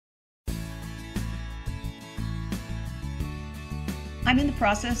I'm in the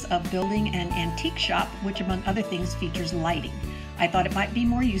process of building an antique shop, which among other things features lighting. I thought it might be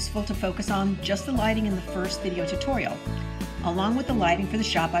more useful to focus on just the lighting in the first video tutorial. Along with the lighting for the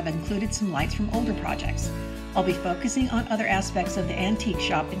shop, I've included some lights from older projects. I'll be focusing on other aspects of the antique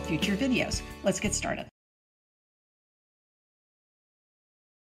shop in future videos. Let's get started.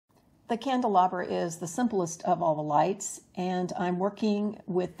 The candelabra is the simplest of all the lights, and I'm working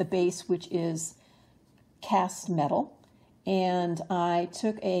with the base, which is cast metal. And I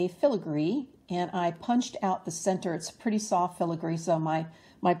took a filigree and I punched out the center. It's pretty soft filigree, so my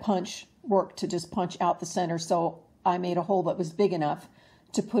punch worked to just punch out the center. So I made a hole that was big enough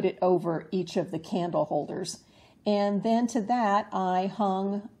to put it over each of the candle holders. And then to that, I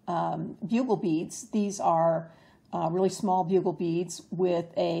hung bugle beads. These are really small bugle beads with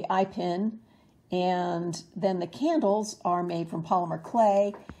a eye pin. And then the candles are made from polymer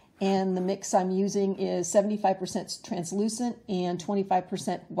clay. And the mix I'm using is 75% translucent and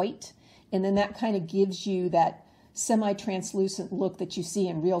 25% white. And then that kind of gives you that semi-translucent look that you see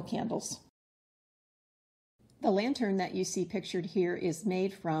in real candles. The lantern that you see pictured here is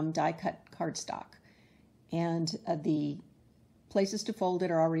made from die-cut cardstock. And the places to fold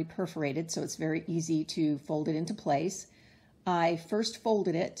it are already perforated, so it's very easy to fold it into place. I first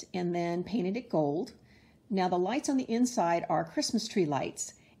folded it and then painted it gold. Now the lights on the inside are Christmas tree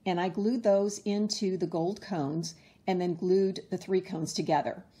lights. And I glued those into the gold cones and then glued the 3 cones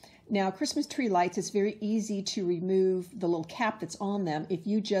together. Now, Christmas tree lights, it's very easy to remove the little cap that's on them if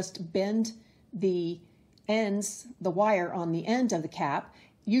you just bend the ends, the wire on the end of the cap.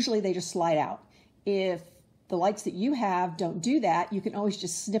 Usually they just slide out. If the lights that you have don't do that, you can always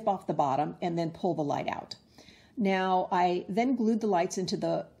just snip off the bottom and then pull the light out. Now, I then glued the lights into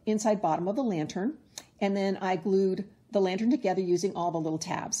the inside bottom of the lantern, and then I glued the lantern together using all the little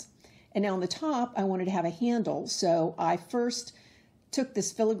tabs. And now on the top, I wanted to have a handle. So I first took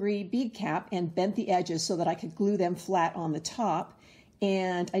this filigree bead cap and bent the edges so that I could glue them flat on the top.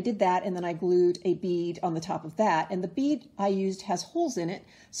 And I did that, and then I glued a bead on the top of that. And the bead I used has holes in it,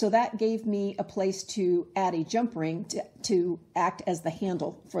 so that gave me a place to add a jump ring to act as the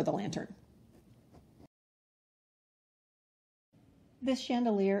handle for the lantern. This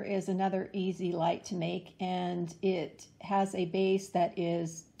chandelier is another easy light to make, and it has a base that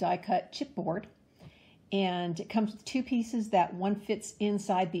is die-cut chipboard, and it comes with 2 pieces that one fits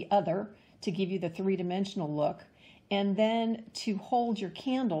inside the other to give you the 3-dimensional look. And then to hold your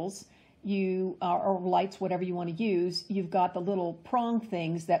candles, or lights, whatever you want to use, you've got the little prong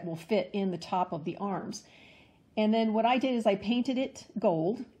things that will fit in the top of the arms. And then what I did is I painted it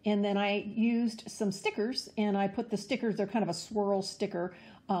gold, and then I used some stickers, and I put the stickers, they're kind of a swirl sticker,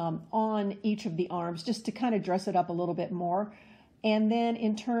 on each of the arms just to kind of dress it up a little bit more. And then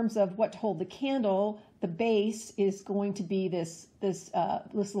in terms of what to hold the candle, the base is going to be this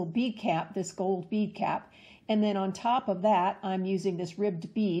little bead cap, this gold bead cap. And then on top of that, I'm using this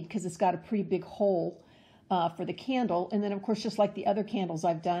ribbed bead because it's got a pretty big hole for the candle. And then of course, just like the other candles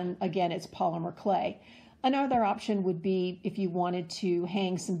I've done, again, it's polymer clay. Another option would be if you wanted to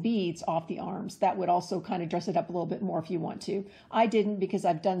hang some beads off the arms. That would also kind of dress it up a little bit more if you want to. I didn't, because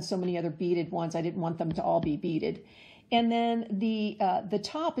I've done so many other beaded ones. I didn't want them to all be beaded. And then the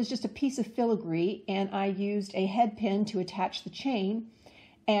top is just a piece of filigree, and I used a head pin to attach the chain.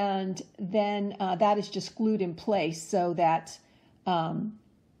 And then that is just glued in place so that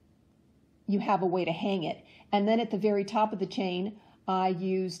you have a way to hang it. And then at the very top of the chain, I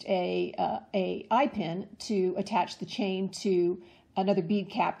used a eye pin to attach the chain to another bead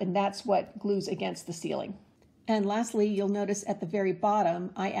cap, and that's what glues against the ceiling. And lastly, you'll notice at the very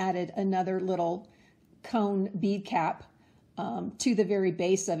bottom, I added another little cone bead cap to the very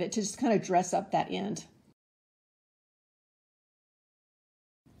base of it to just kind of dress up that end.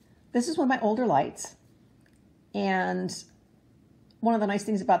 This is one of my older lights, and one of the nice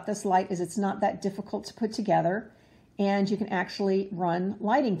things about this light is it's not that difficult to put together, and you can actually run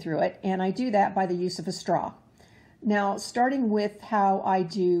lighting through it, and I do that by the use of a straw. Now, starting with how I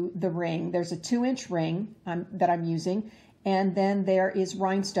do the ring, there's a 2-inch ring that I'm using, and then there is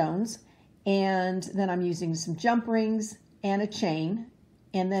rhinestones, and then I'm using some jump rings and a chain,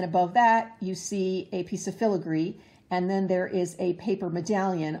 and then above that you see a piece of filigree, and then there is a paper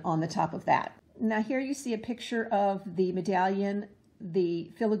medallion on the top of that. Now here you see a picture of the medallion,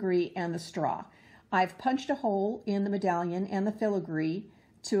 the filigree, and the straw. I've punched a hole in the medallion and the filigree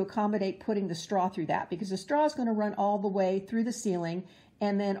to accommodate putting the straw through that, because the straw is going to run all the way through the ceiling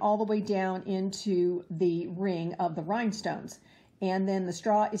and then all the way down into the ring of the rhinestones. And then the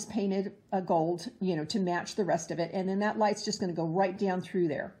straw is painted gold, to match the rest of it. And then that light's just going to go right down through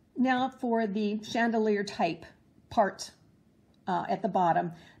there. Now for the chandelier type part at the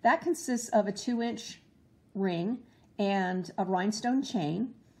bottom. That consists of a 2-inch ring and a rhinestone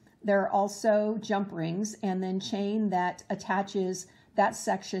chain. There are also jump rings and then chain that attaches that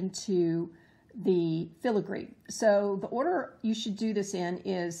section to the filigree. So the order you should do this in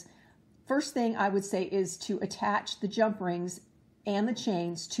is, first thing I would say is to attach the jump rings and the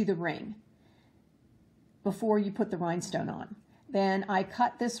chains to the ring before you put the rhinestone on. Then I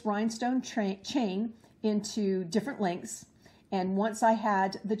cut this rhinestone chain into different lengths, and once I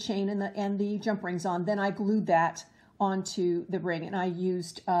had the chain and the jump rings on, then I glued that onto the ring, and I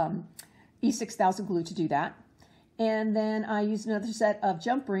used E6000 glue to do that. And then I used another set of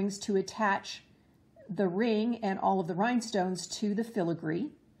jump rings to attach the ring and all of the rhinestones to the filigree.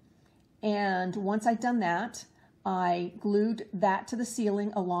 And once I'd done that, I glued that to the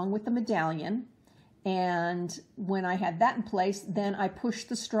ceiling along with the medallion. And when I had that in place, then I pushed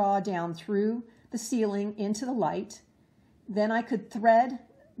the straw down through the ceiling into the light. Then I could thread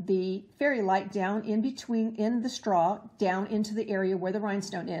the fairy light down in the straw, down into the area where the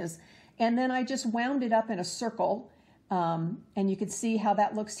rhinestone is. And then I just wound it up in a circle. And you can see how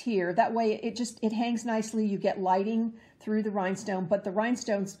that looks here. That way it hangs nicely. You get lighting through the rhinestone, but the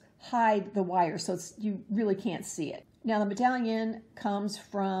rhinestones hide the wire, so you really can't see it. Now the medallion comes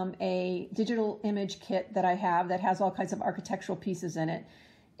from a digital image kit that I have that has all kinds of architectural pieces in it.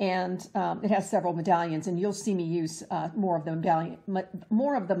 And it has several medallions, and you'll see me use more of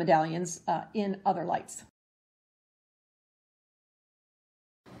the medallions in other lights.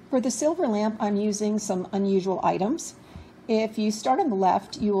 For the silver lamp, I'm using some unusual items. If you start on the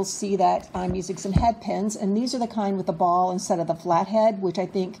left, you will see that I'm using some head pins, and these are the kind with the ball instead of the flat head, which I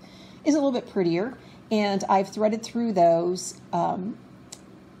think is a little bit prettier. And I've threaded through those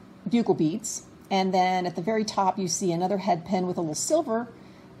bugle beads. And then at the very top, you see another head pin with a little silver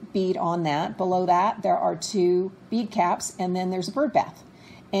bead on that. Below that, there are 2 bead caps, and then there's a bird bath.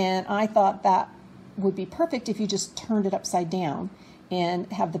 And I thought that would be perfect if you just turned it upside down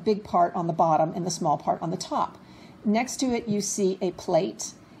and have the big part on the bottom and the small part on the top. Next to it, you see a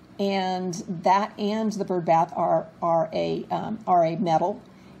plate, and that and the bird bath are a metal.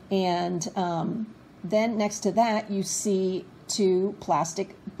 And then next to that, you see 2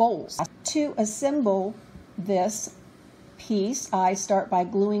 plastic bowls. To assemble this piece, I start by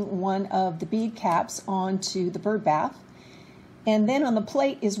gluing one of the bead caps onto the bird bath, and then on the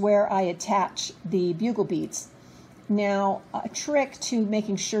plate is where I attach the bugle beads. Now, a trick to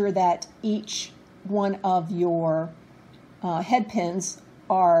making sure that each one of your head pins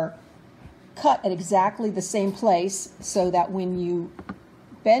are cut at exactly the same place, so that when you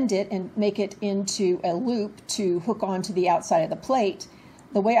bend it and make it into a loop to hook onto the outside of the plate,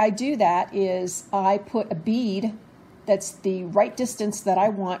 the way I do that is I put a bead that's the right distance that I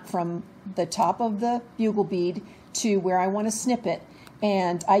want from the top of the bugle bead to where I want to snip it,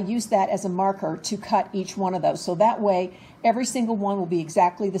 and I use that as a marker to cut each one of those. So that way every single one will be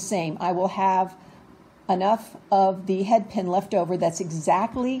exactly the same. I will have enough of the head pin left over that's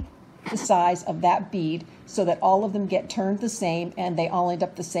exactly the size of that bead, so that all of them get turned the same and they all end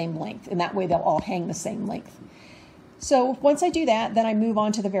up the same length, and that way they'll all hang the same length. So once I do that, then I move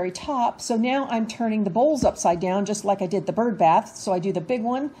on to the very top. So now I'm turning the bowls upside down just like I did the bird bath. So I do the big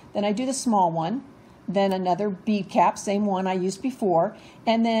one, then I do the small one, then another bead cap, same one I used before,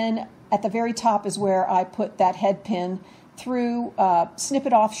 and then at the very top is where I put that head pin through, snip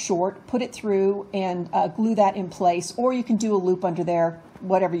it off short, put it through, and glue that in place, or you can do a loop under there,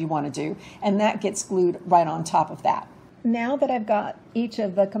 whatever you want to do, and that gets glued right on top of that. Now that I've got each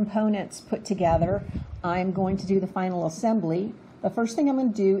of the components put together, I'm going to do the final assembly. The first thing I'm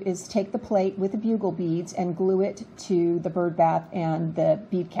going to do is take the plate with the bugle beads and glue it to the bird bath and the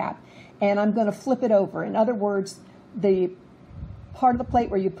bead cap. And I'm going to flip it over. In other words, the part of the plate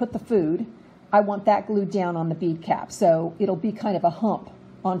where you put the food, I want that glued down on the bead cap. So it'll be kind of a hump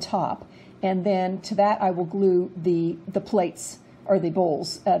on top. And then to that I will glue the plates or the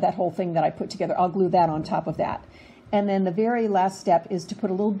bowls, that whole thing that I put together. I'll glue that on top of that. And then the very last step is to put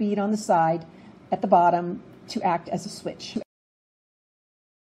a little bead on the side at the bottom to act as a switch.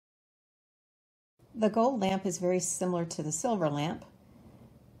 The gold lamp is very similar to the silver lamp.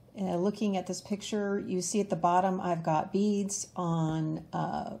 Looking at this picture, you see at the bottom I've got beads on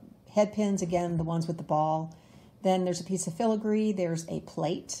head pins, again the ones with the ball. Then there's a piece of filigree, there's a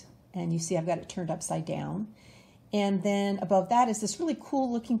plate, and you see I've got it turned upside down. And then above that is this really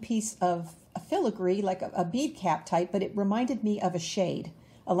cool looking piece of a filigree, like a bead cap type, but it reminded me of a shade,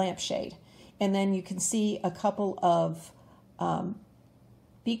 a lamp shade. And then you can see a couple of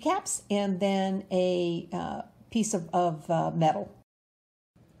bead caps and then a piece of metal.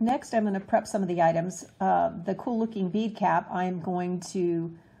 Next, I'm going to prep some of the items. The cool looking bead cap, I'm going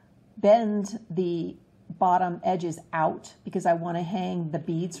to bend the bottom edges out because I want to hang the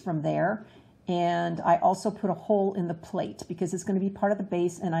beads from there. And I also put a hole in the plate because it's going to be part of the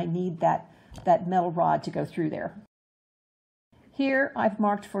base and I need that metal rod to go through there. Here I've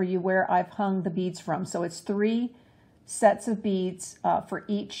marked for you where I've hung the beads from. So it's 3 sets of beads for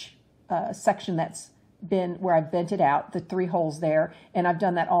each section that's been where I've bent it out, the 3 holes there, and I've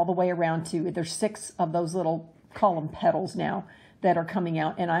done that all the way around to, there's 6 of those little column petals now that are coming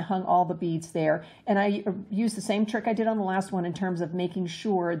out, and I hung all the beads there. And I used the same trick I did on the last one in terms of making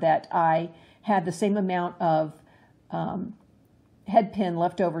sure that I had the same amount of head pin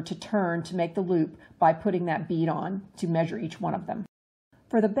left over to turn to make the loop by putting that bead on to measure each one of them.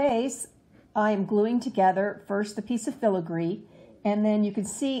 For the base, I am gluing together first the piece of filigree, and then you can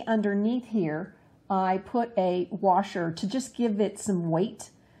see underneath here I put a washer to just give it some weight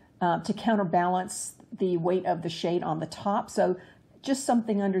to counterbalance the weight of the shade on the top. So just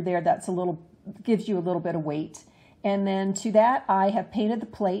something under there that's gives you a little bit of weight. And then to that I have painted the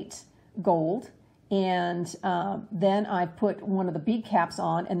plate gold, and then I put one of the bead caps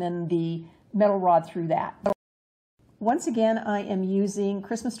on and then the metal rod through that. Once again, I am using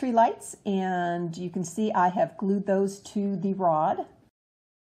Christmas tree lights, and you can see I have glued those to the rod.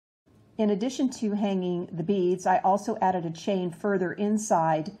 In addition to hanging the beads, I also added a chain further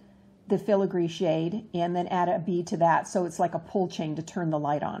inside the filigree shade and then add a bead to that, so it's like a pull chain to turn the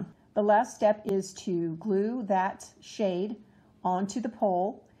light on. The last step is to glue that shade onto the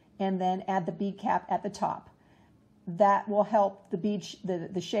pole and then add the bead cap at the top. That will help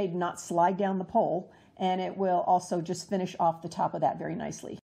the shade not slide down the pole, and it will also just finish off the top of that very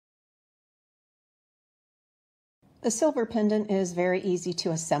nicely. The silver pendant is very easy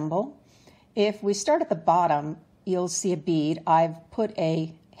to assemble. If we start at the bottom, you'll see a bead. I've put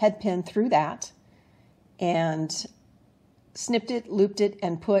a head pin through that and snipped it, looped it,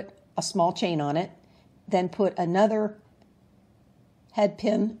 and put a small chain on it. Then put another head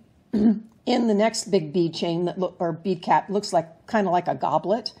pin in the next big bead chain or bead cap, looks like kind of like a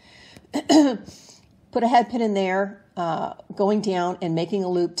goblet. Put a head pin in there, going down and making a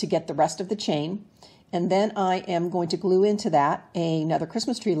loop to get the rest of the chain. And then I am going to glue into that another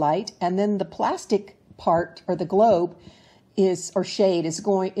Christmas tree light, and then the plastic part or the globe shade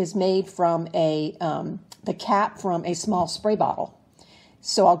is made from the cap from a small spray bottle.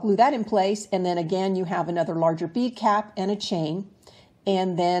 So I'll glue that in place, and then again you have another larger bead cap and a chain,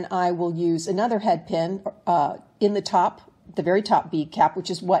 and then I will use another head pin in the very top bead cap, which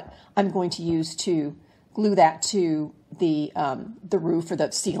is what I'm going to use to glue that to the roof or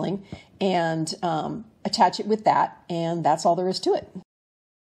the ceiling, and attach it with that, and that's all there is to it.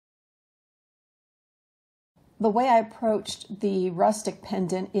 The way I approached the rustic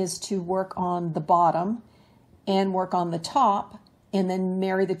pendant is to work on the bottom and work on the top, and then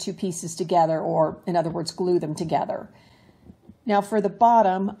marry the 2 pieces together, or in other words, glue them together. Now for the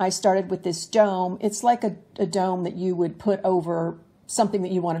bottom, I started with this dome. It's like a dome that you would put over something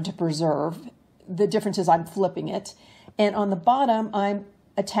that you wanted to preserve. The difference is I'm flipping it. And on the bottom, I'm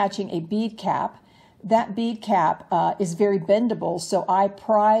attaching a bead cap. That bead cap is very bendable, so I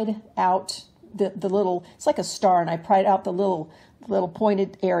pried out the little, it's like a star, and I pried out the little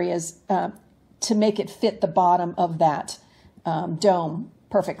pointed areas to make it fit the bottom of that dome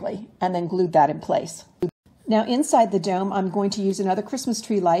perfectly, and then glued that in place. Now inside the dome, I'm going to use another Christmas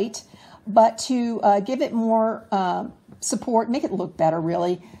tree light, but to give it more support, make it look better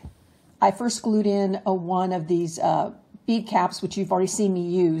really, I first glued in one of these bead caps, which you've already seen me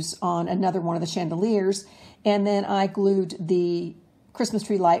use on another one of the chandeliers, and then I glued the Christmas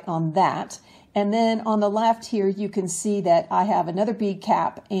tree light on that. And then on the left here, you can see that I have another bead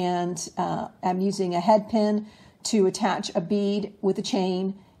cap, and I'm using a head pin to attach a bead with a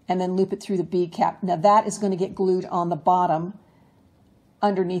chain and then loop it through the bead cap. Now that is going to get glued on the bottom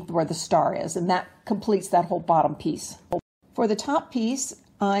underneath where the star is, and that completes that whole bottom piece. For the top piece,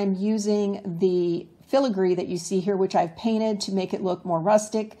 I'm using the filigree that you see here, which I've painted to make it look more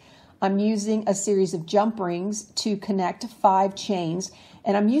rustic. I'm using a series of jump rings to connect 5 chains,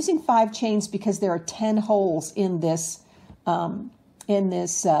 and I'm using 5 chains because there are 10 holes in this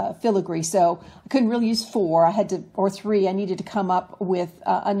filigree, so I couldn't really use 4. Or 3. I needed to come up with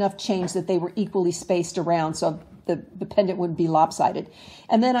enough chains that they were equally spaced around, so the pendant wouldn't be lopsided.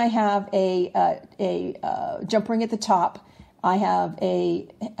 And then I have a jump ring at the top. I have a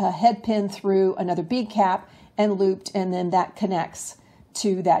head pin through another bead cap and looped, and then that connects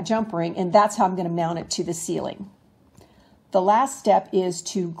to that jump ring, and that's how I'm going to mount it to the ceiling. The last step is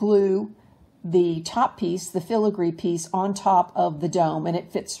to glue the top piece, the filigree piece, on top of the dome, and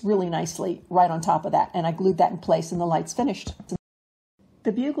it fits really nicely right on top of that. And I glued that in place and the light's finished.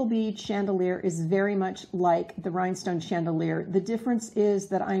 The bugle bead chandelier is very much like the rhinestone chandelier. The difference is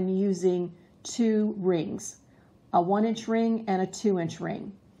that I'm using 2 rings, a 1-inch ring and a 2-inch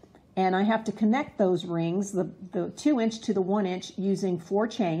ring. And I have to connect those rings, the 2-inch to the 1-inch, using 4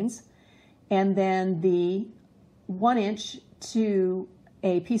 chains, and then the 1-inch to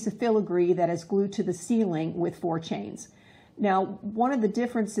a piece of filigree that is glued to the ceiling with 4 chains. Now, one of the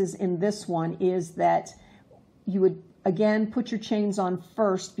differences in this one is that you would, again, put your chains on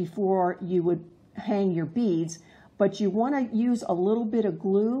first before you would hang your beads, but you want to use a little bit of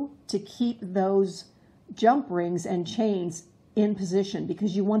glue to keep those jump rings and chains in position,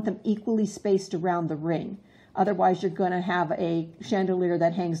 because you want them equally spaced around the ring. Otherwise, you're going to have a chandelier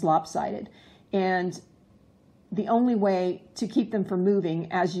that hangs lopsided. And the only way to keep them from moving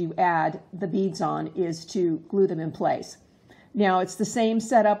as you add the beads on is to glue them in place. Now, it's the same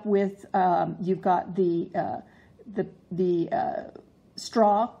setup with, you've got the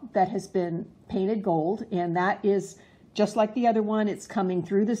straw that has been painted gold, and that is just like the other one. It's coming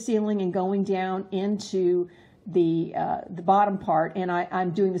through the ceiling and going down into the bottom part. And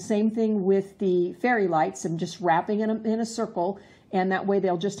I'm doing the same thing with the fairy lights. I'm just wrapping them in a circle, and that way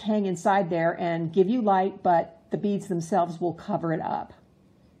they'll just hang inside there and give you light, but the beads themselves will cover it up.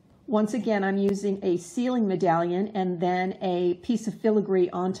 Once again, I'm using a ceiling medallion and then a piece of filigree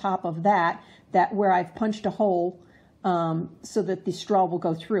on top of that where I've punched a hole so that the straw will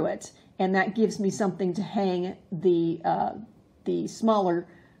go through it. And that gives me something to hang the smaller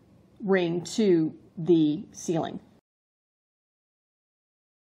ring to the ceiling.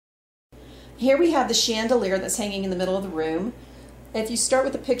 Here we have the chandelier that's hanging in the middle of the room. If you start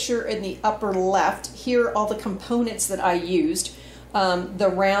with the picture in the upper left, here are all the components that I used.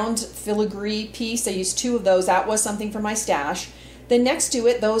 The round filigree piece, I used 2 of those. That was something for my stash. Then next to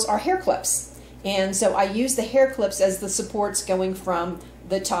it, those are hair clips. And so I used the hair clips as the supports going from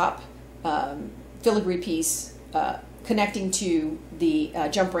the top filigree piece connecting to the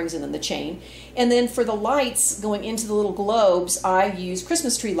jump rings and then the chain. And then for the lights going into the little globes, I use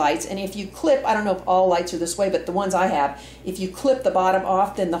Christmas tree lights. And if you clip, I don't know if all lights are this way, but the ones I have, if you clip the bottom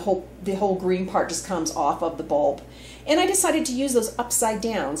off, then the whole green part just comes off of the bulb. And I decided to use those upside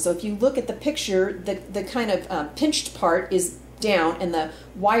down. So if you look at the picture, the kind of pinched part is down and the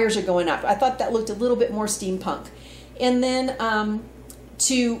wires are going up. I thought that looked a little bit more steampunk. And then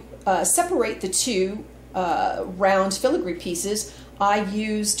to separate the 2 round filigree pieces, I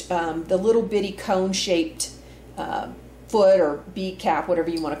used the little bitty cone-shaped foot or bead cap, whatever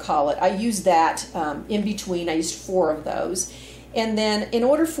you want to call it. I used that in between. I used 4 of those. And then in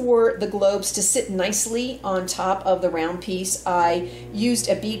order for the globes to sit nicely on top of the round piece, I used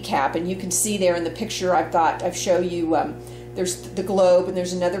a bead cap. And you can see there in the picture I've shown you, there's the globe and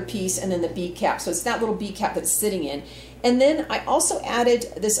there's another piece and then the bead cap. So it's that little bead cap that's sitting in. And then I also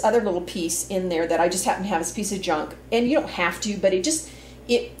added this other little piece in there that I just happen to have as a piece of junk. And you don't have to, but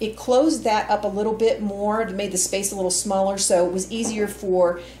it closed that up a little bit more. It made the space a little smaller, so it was easier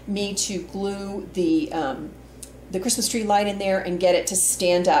for me to glue the Christmas tree light in there and get it to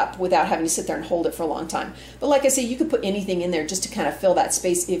stand up without having to sit there and hold it for a long time. But like I say, you could put anything in there just to kind of fill that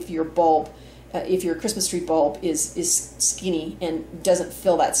space if your bulb, if your Christmas tree bulb is skinny and doesn't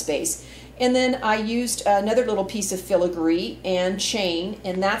fill that space. And then I used another little piece of filigree and chain,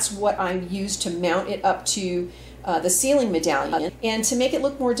 and that's what I used to mount it up to the ceiling medallion. And to make it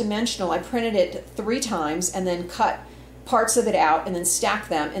look more dimensional, I printed it 3 times and then cut parts of it out and then stacked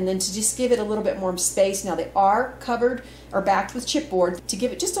them, and then to just give it a little bit more space. Now they are covered or backed with chipboard to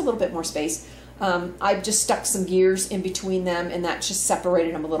give it just a little bit more space. I just stuck some gears in between them, and that just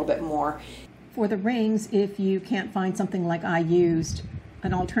separated them a little bit more. For the rings, if you can't find something like I used,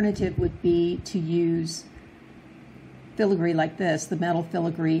 an alternative would be to use filigree like this, the metal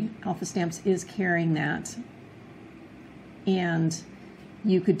filigree. Alpha Stamps is carrying that. And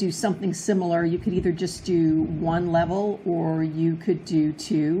you could do something similar. You could either just do 1 level or you could do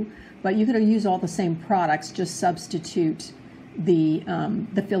 2, but you could use all the same products, just substitute the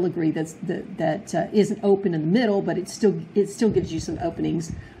filigree that isn't open in the middle, but it still gives you some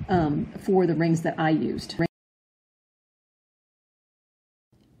openings for the rings that I used.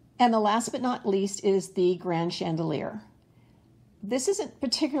 And the last but not least is the grand chandelier. This isn't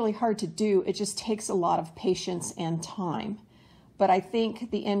particularly hard to do, it just takes a lot of patience and time, but I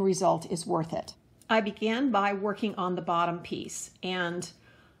think the end result is worth it. I began by working on the bottom piece, and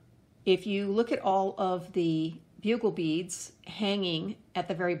if you look at all of the bugle beads hanging at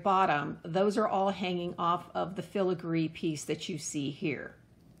the very bottom, those are all hanging off of the filigree piece that you see here.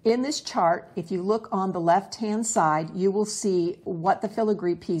 In this chart, if you look on the left-hand side, you will see what the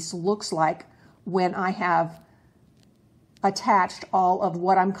filigree piece looks like when I have attached all of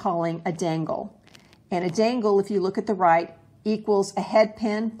what I'm calling a dangle. And a dangle, if you look at the right, equals a head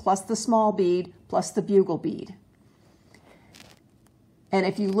pin plus the small bead plus the bugle bead. And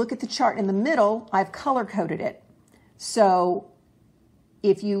if you look at the chart in the middle, I've color-coded it. So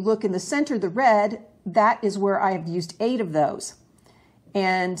if you look in the center, the red, that is where I have used 8 of those.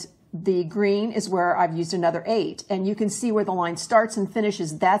 And the green is where I've used another 8. And you can see where the line starts and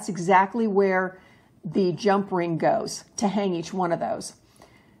finishes. That's exactly where the jump ring goes to hang each one of those.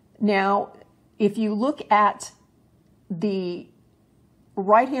 Now, if you look at the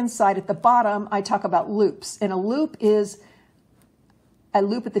right-hand side at the bottom, I talk about loops. And a loop is a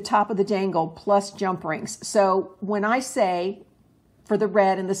loop at the top of the dangle plus jump rings. So when I say, for the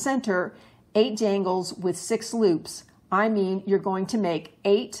red in the center, 8 dangles with 6 loops, I mean you're going to make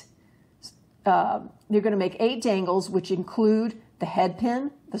 8 dangles, which include the head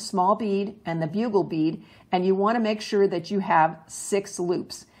pin, the small bead, and the bugle bead, and you want to make sure that you have 6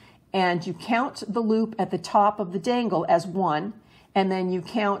 loops. And you count the loop at the top of the dangle as 1, and then you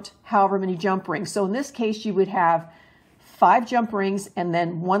count however many jump rings. So in this case, you would have 5 jump rings, and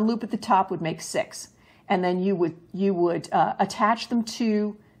then 1 loop at the top would make 6. And then you would attach them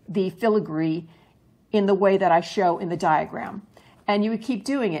to the filigree in the way that I show in the diagram. And you would keep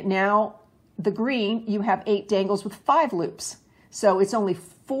doing it. Now, the green, you have 8 dangles with 5 loops. So it's only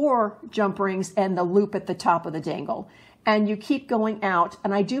 4 jump rings and the loop at the top of the dangle. And you keep going out.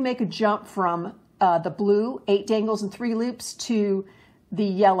 And I do make a jump from the blue, 8 dangles and 3 loops, to the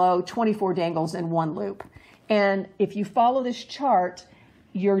yellow, 24 dangles and 1 loop. And if you follow this chart,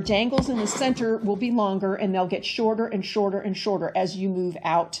 your dangles in the center will be longer, and they'll get shorter and shorter and shorter as you move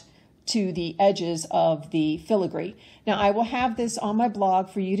out to the edges of the filigree. Now, I will have this on my blog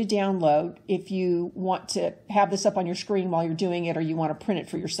for you to download if you want to have this up on your screen while you're doing it, or you want to print it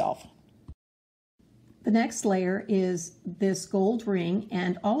for yourself. The next layer is this gold ring,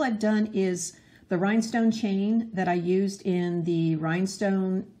 and all I've done is the rhinestone chain that I used in the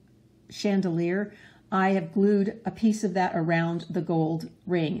rhinestone chandelier. I have glued a piece of that around the gold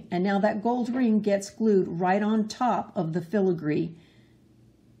ring. And now that gold ring gets glued right on top of the filigree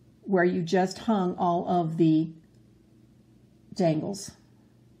where you just hung all of the dangles.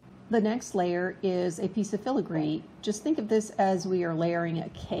 The next layer is a piece of filigree. Just think of this as we are layering a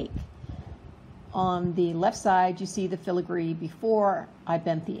cake. On the left side, you see the filigree before I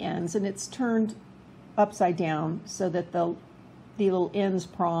bent the ends, and it's turned upside down so that the little ends,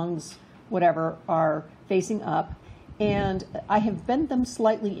 prongs, whatever, are facing up. And I have bent them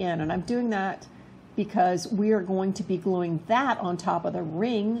slightly in, and I'm doing that because we are going to be gluing that on top of the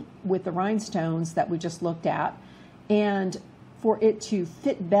ring with the rhinestones that we just looked at. And for it to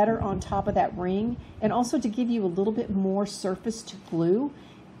fit better on top of that ring, and also to give you a little bit more surface to glue,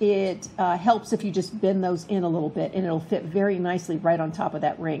 it helps if you just bend those in a little bit, and it'll fit very nicely right on top of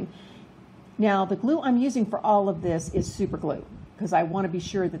that ring. Now, the glue I'm using for all of this is super glue, because I want to be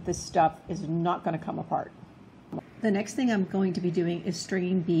sure that this stuff is not going to come apart. The next thing I'm going to be doing is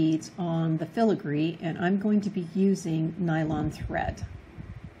stringing beads on the filigree, and I'm going to be using nylon thread.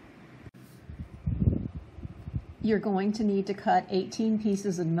 You're going to need to cut 18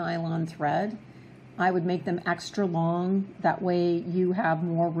 pieces of nylon thread. I would make them extra long, that way you have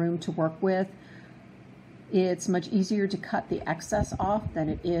more room to work with. It's much easier to cut the excess off than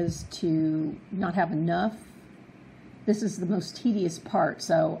it is to not have enough. This is the most tedious part,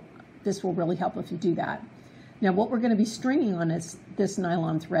 so this will really help if you do that. Now, what we're going to be stringing on this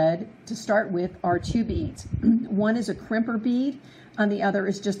nylon thread to start with are 2 beads. One is a crimper bead, and the other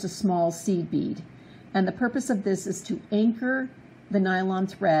is just a small seed bead. And the purpose of this is to anchor the nylon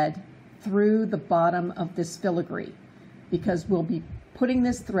thread through the bottom of this filigree, because we'll be putting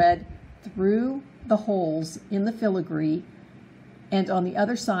this thread through the holes in the filigree, and on the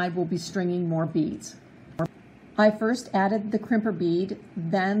other side we'll be stringing more beads. I first added the crimper bead,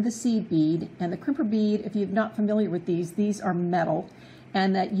 then the seed bead, and the crimper bead, if you're not familiar with these are metal,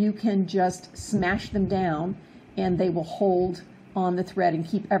 and that you can just smash them down and they will hold on the thread and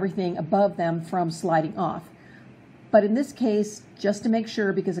keep everything above them from sliding off. But in this case, just to make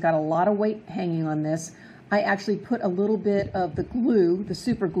sure, because I got a lot of weight hanging on this, I actually put a little bit of the glue, the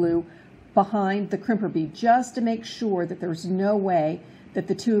super glue, behind the crimper bead, just to make sure that there's no way that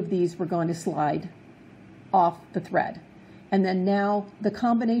the 2 of these were going to slide off the thread. And then now the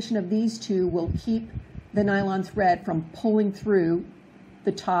combination of these 2 will keep the nylon thread from pulling through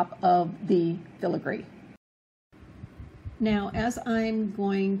the top of the filigree. Now, as I'm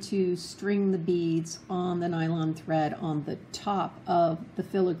going to string the beads on the nylon thread on the top of the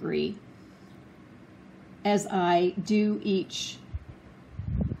filigree, as I do each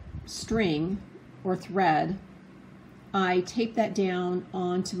string or thread, I tape that down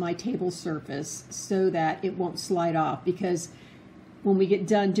onto my table surface so that it won't slide off, because when we get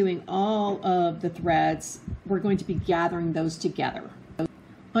done doing all of the threads, we're going to be gathering those together.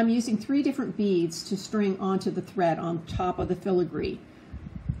 I'm using 3 different beads to string onto the thread on top of the filigree.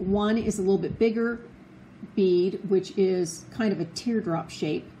 One is a little bit bigger bead, which is kind of a teardrop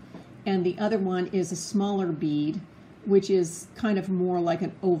shape, and the other one is a smaller bead, which is kind of more like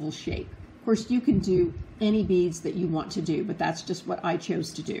an oval shape. Of course, you can do any beads that you want to do, but that's just what I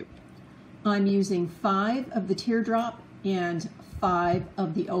chose to do. I'm using 5 of the teardrop and 5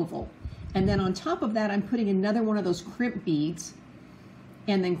 of the oval. And then on top of that, I'm putting another one of those crimp beads,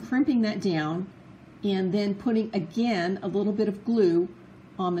 and then crimping that down, and then putting again a little bit of glue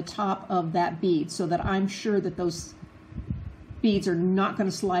on the top of that bead so that I'm sure that those beads are not going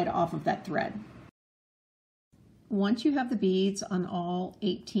to slide off of that thread. Once you have the beads on all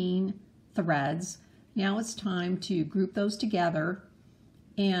 18 threads, now it's time to group those together.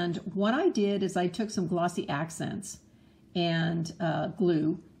 And what I did is I took some glossy accents and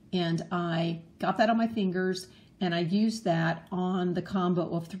glue, and I got that on my fingers, and I used that on the combo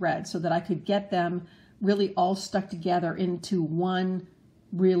of threads so that I could get them really all stuck together into one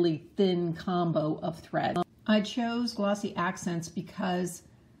really thin combo of thread. I chose glossy accents because,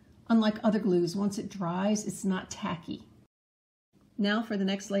 unlike other glues, once it dries, it's not tacky. Now for the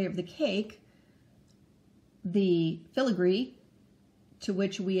next layer of the cake, the filigree to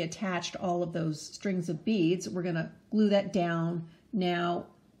which we attached all of those strings of beads, we're going to glue that down now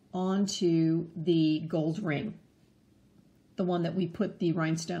onto the gold ring, the one that we put the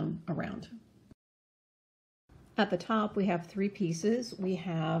rhinestone around. At the top we have 3 pieces. We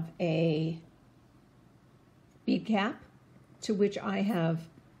have a bead cap to which I have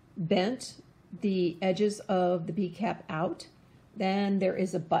bent the edges of the bead cap out. Then there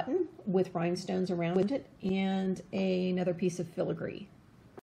is a button with rhinestones around it and another piece of filigree.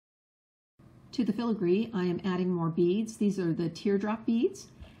 To the filigree, I am adding more beads. These are the teardrop beads,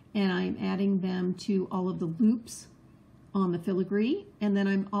 and I'm adding them to all of the loops on the filigree, and then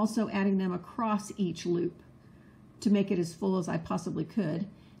I'm also adding them across each loop to make it as full as I possibly could,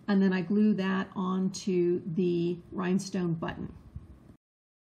 and then I glue that onto the rhinestone button.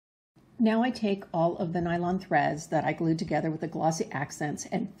 Now I take all of the nylon threads that I glued together with the glossy accents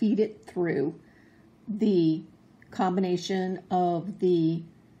and feed it through the combination of the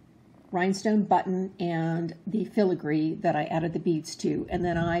rhinestone button and the filigree that I added the beads to, and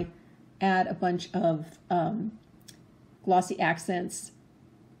then I add a bunch of glossy accents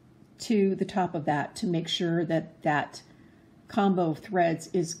to the top of that to make sure that that combo of threads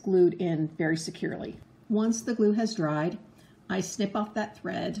is glued in very securely. Once the glue has dried, I snip off that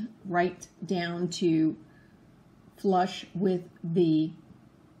thread right down to flush with the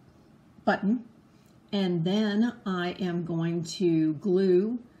button, and then I am going to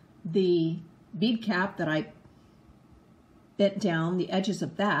glue the bead cap that I bent down, the edges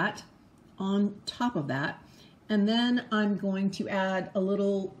of that, on top of that, and then I'm going to add a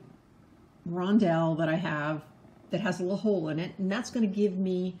little rondelle that I have that has a little hole in it, and that's going to give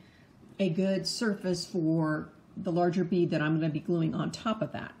me a good surface for the larger bead that I'm going to be gluing on top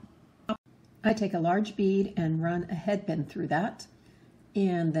of that. I take a large bead and run a head pin through that,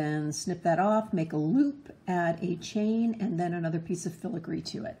 and then snip that off, make a loop, add a chain, and then another piece of filigree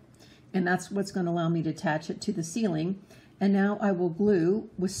to it. And that's what's going to allow me to attach it to the ceiling. And now I will glue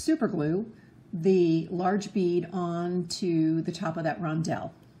with super glue the large bead onto the top of that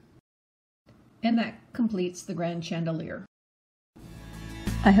rondelle. And that completes the grand chandelier.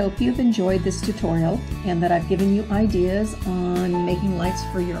 I hope you've enjoyed this tutorial and that I've given you ideas on making lights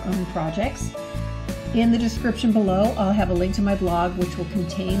for your own projects. In the description below, I'll have a link to my blog which will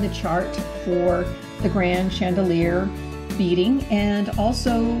contain the chart for the grand chandelier beading and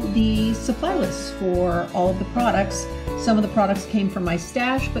also the supply list for all of the products. Some of the products came from my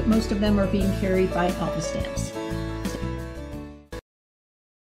stash, but most of them are being carried by Alpha Stamps.